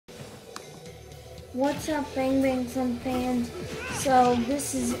What's up, Bang Bang Sun fans? So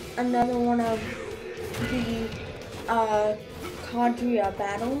this is another one of the kauya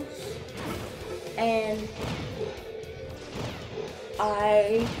battles, and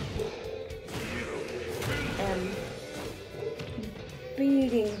I am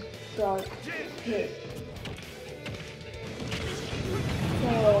beating the pit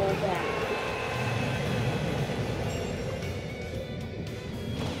so bad.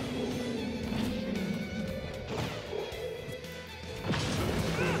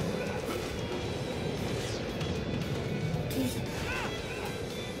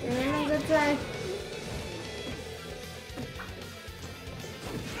 And a good try.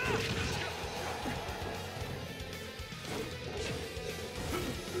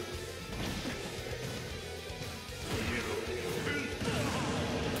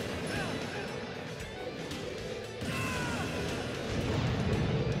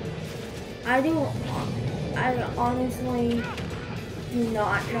 I honestly do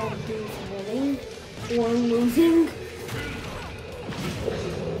not know who's winning or losing.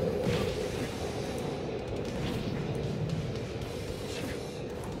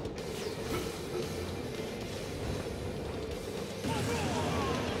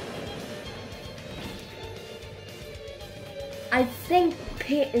 I think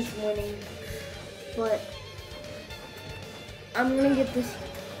Pit is winning, but I'm gonna get this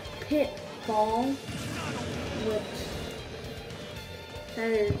Pit ball, which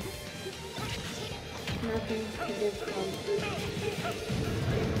that is nothing to do from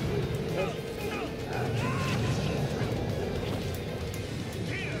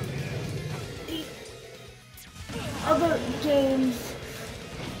the other games.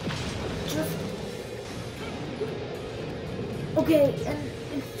 Just okay, and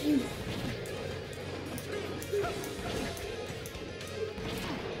if you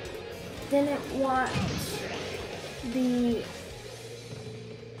didn't watch the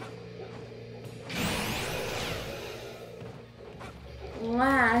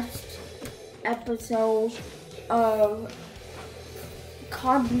last episode of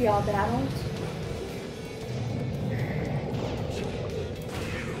kauya battles,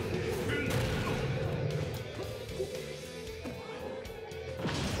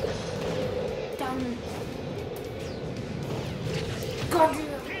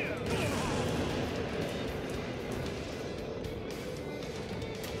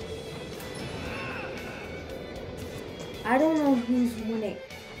 I don't know who's winning.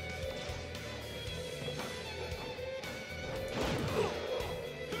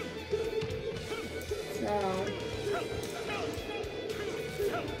 So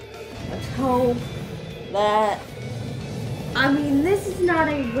let's hope that, I mean, this is not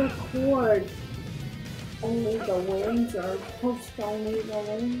a record only the wins or post only the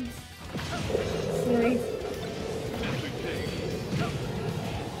wins series.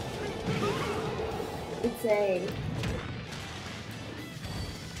 It's a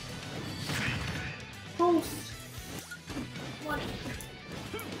post what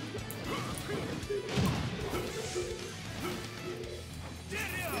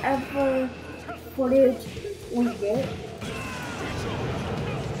ever footage we get.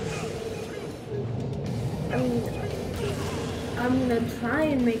 I mean, I'm gonna try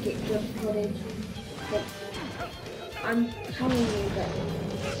and make it good footage, but I'm telling you that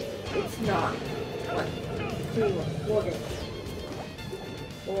it's not what pre-recorded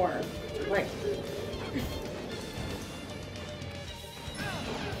or like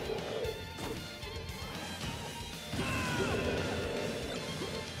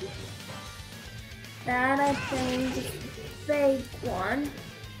that. I think is a fake one.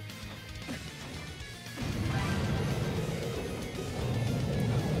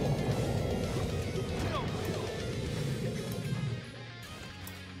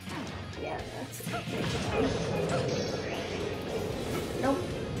 Yeah, that's the fake one. Nope.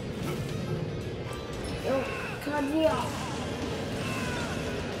 Nope. Kauya.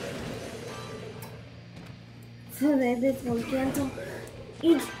 So that this will cancel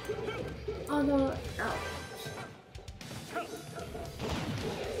each other out.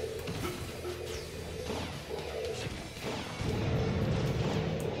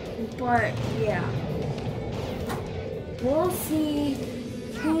 But yeah, we'll see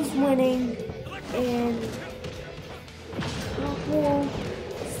who's winning in a couple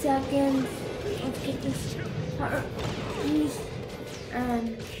seconds. Let's get this part piece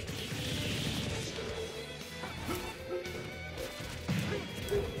and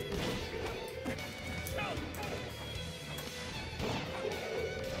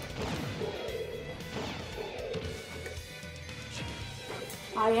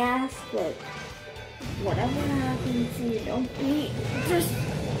I asked that whatever happens, you don't be just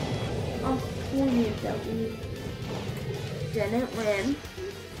appointed that we didn't win.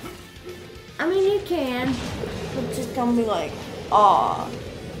 I mean, you can, but just don't be like, aw,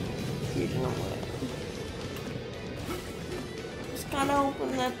 you didn't win. Just kind of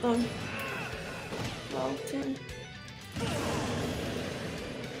open that the mountain.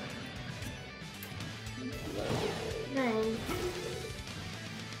 Dang.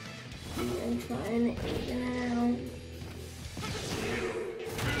 I'm trying to even it out.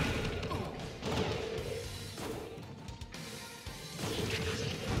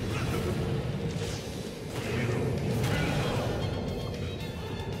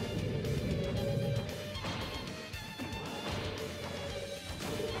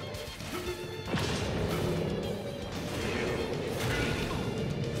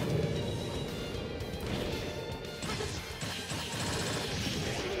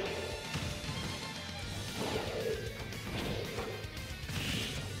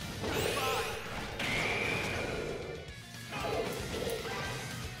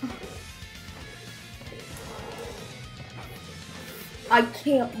 I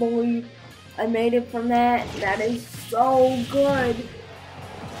can't believe I made it from that. That is so good.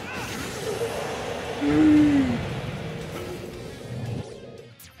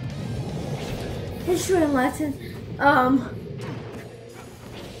 History lesson.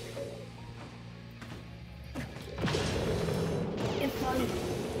 If I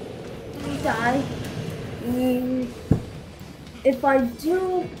die, if I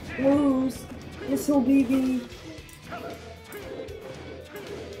do lose, this will be the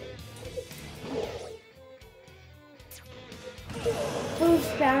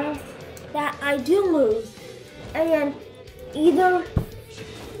first battle that I do lose, and either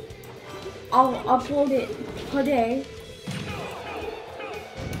I'll upload it today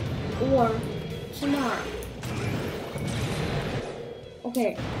or tomorrow.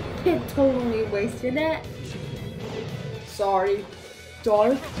 Okay, it totally wasted it. Sorry,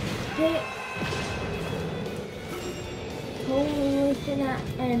 dark pit. Totally wasted it,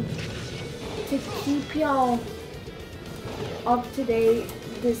 and to keep y'all up to date,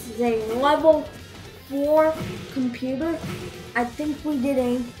 this is a level 4 computer. I think we did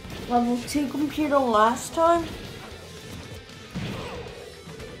a level 2 computer last time.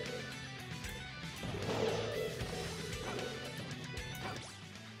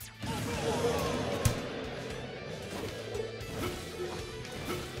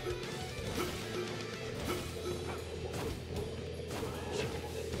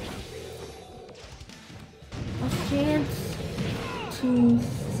 A chance to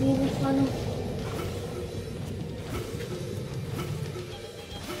see the final.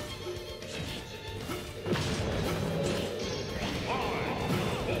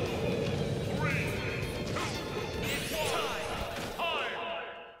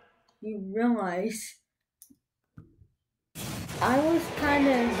 You realize I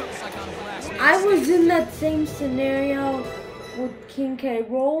was in that same scenario with King K.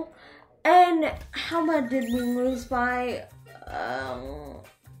 Rool, and how much did we lose by?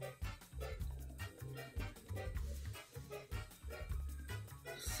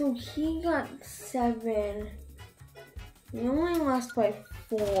 So he got 7. We only lost by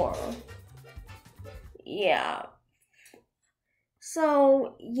 4. Yeah.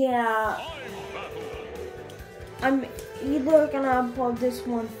 So, yeah, I'm either gonna upload this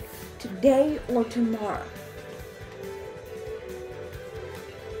one today or tomorrow.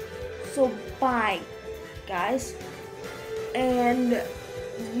 So, bye, guys. And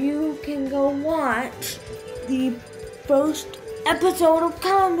you can go watch the first episode of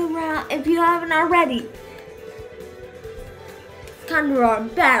Calendar Round if you haven't already. Calendar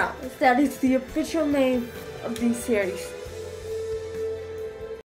Round Battles, that is the official name of the series.